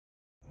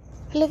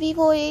Hello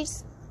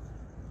viewers,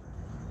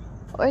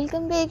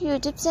 welcome back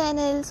YouTube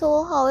channel.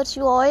 So how are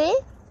you all?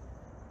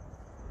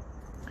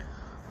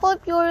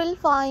 Hope you're all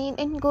fine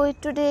and good.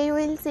 Today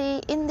we will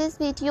see in this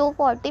video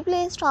 40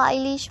 plus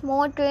stylish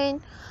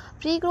modern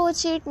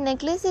pre-crochet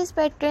necklaces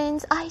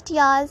patterns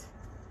ideas.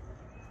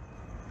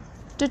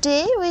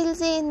 Today we will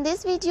see in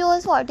this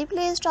video 40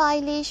 plus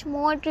stylish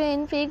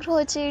modern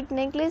pre-crochet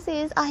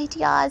necklaces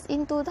ideas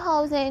in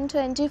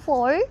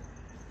 2024.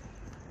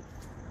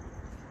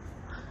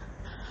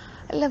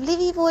 Lovely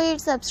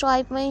viewers,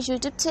 subscribe my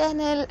YouTube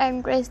channel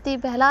and press the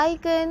bell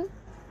icon.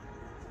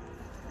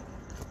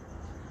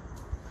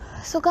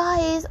 So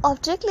guys,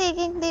 after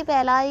clicking the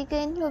bell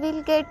icon, you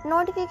will get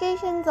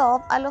notifications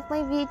of all of my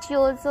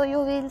videos. So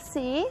you will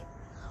see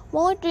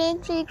modern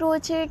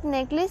pre-crochet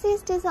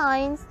necklaces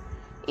designs,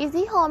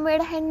 easy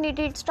homemade hand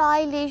knitted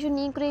stylish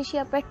unique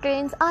crochet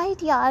patterns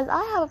ideas.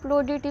 I have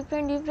uploaded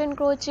different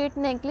crochet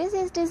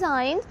necklaces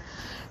designs,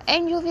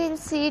 and you will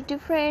see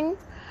different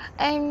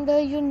and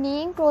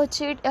unique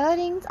crochet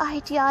earrings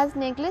ideas,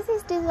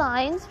 necklaces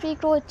designs, free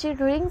crochet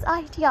rings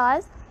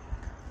ideas.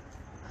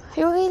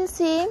 You will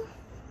see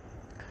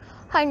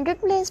 100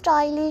 plus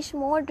stylish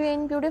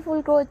modern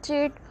beautiful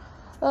crochet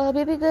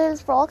baby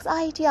girls frocks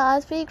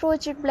ideas, free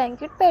crochet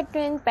blanket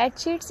patterns, bed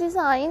sheets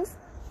designs.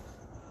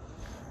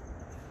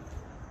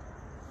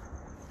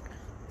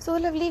 So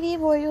lovely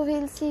viewer, you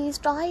will see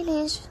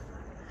stylish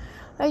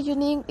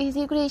unique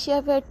easy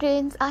crochet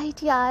patterns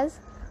ideas.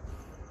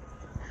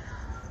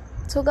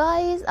 So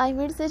guys, I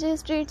would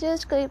suggest you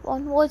just keep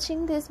on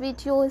watching this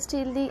video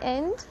till the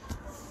end.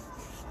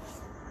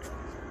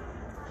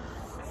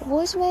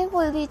 Watch my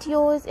full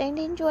videos and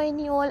enjoy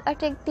new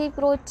attractive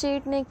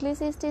crochet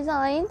necklaces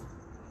designs.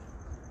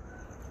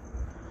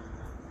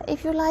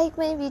 If you like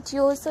my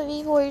videos, so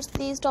viewers,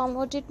 please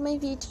download it my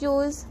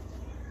videos.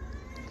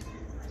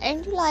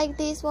 And you like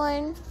this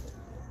one,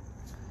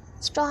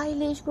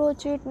 stylish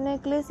crochet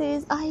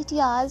necklaces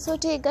ideas, so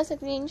take a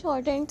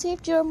screenshot and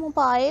save to your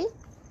mobile.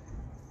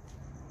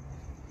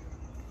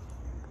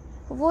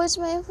 Watch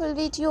my full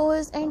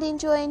videos and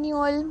enjoy new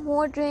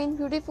modern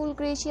beautiful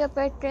crochet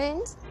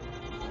patterns.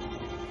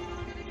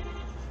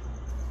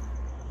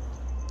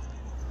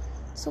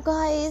 So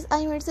guys,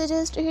 I would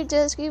suggest you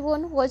just keep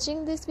on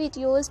watching these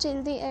videos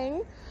till the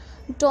end.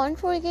 Don't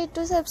forget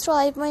to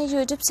subscribe my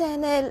YouTube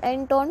channel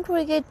and don't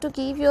forget to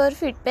give your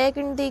feedback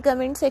in the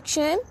comment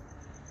section.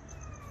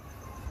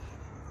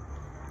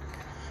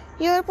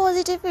 Your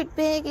positive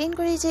feedback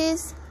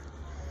encourages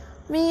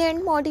me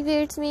and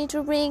motivates me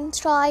to bring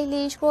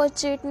stylish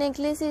crochet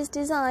necklaces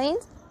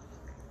designs.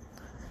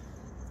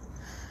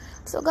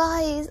 So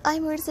guys,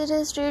 I would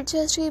suggest you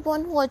just keep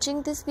on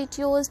watching these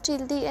videos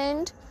till the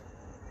end.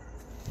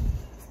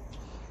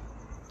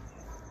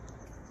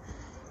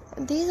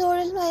 These are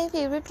all my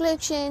favorite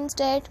collections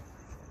that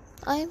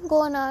I'm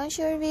gonna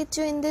share with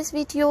you in these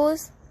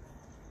videos.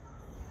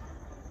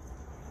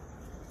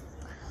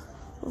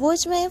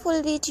 Watch my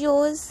full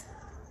videos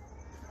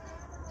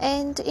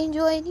and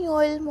enjoy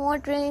new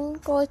modern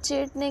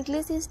crochet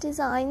necklaces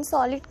designs,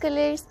 solid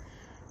colors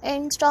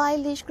and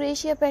stylish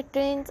crochet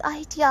patterns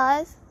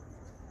ideas.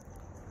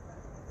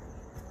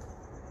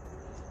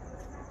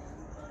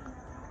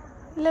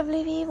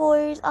 Lovely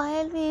viewers, I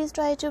always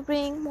try to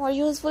bring more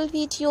useful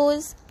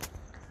videos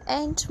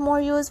and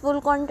more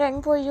useful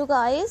content for you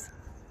guys.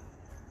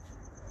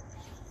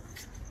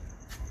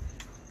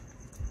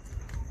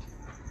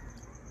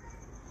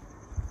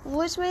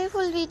 Watch my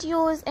full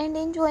videos and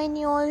enjoy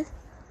new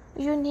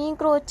unique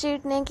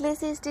crochet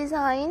necklaces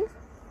designs.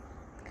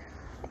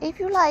 If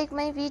you like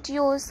my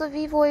videos, so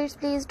viewers,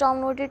 please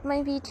download it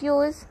my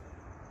videos.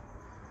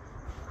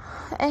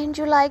 And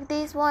you like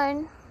this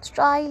one,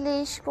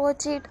 stylish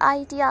crochet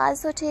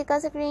ideas, so take a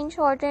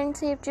screenshot and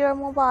save to your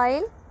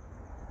mobile.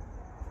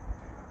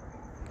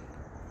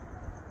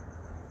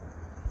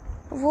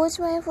 Watch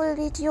my full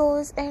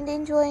videos and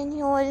enjoy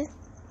new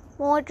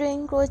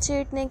modern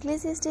crochet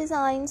necklaces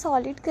designs,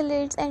 solid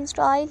colors and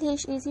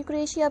stylish easy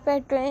crochet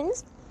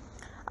patterns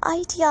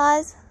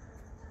ideas.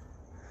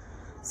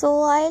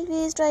 So I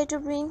always try to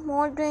bring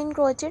modern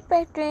crochet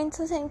patterns.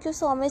 So thank you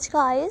so much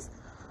guys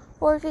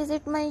for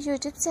visit my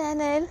YouTube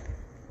channel.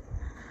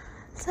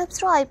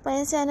 Subscribe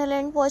my channel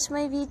and watch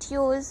my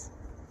videos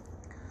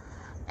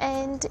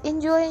and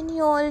enjoy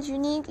your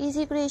unique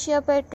easy crochet patterns.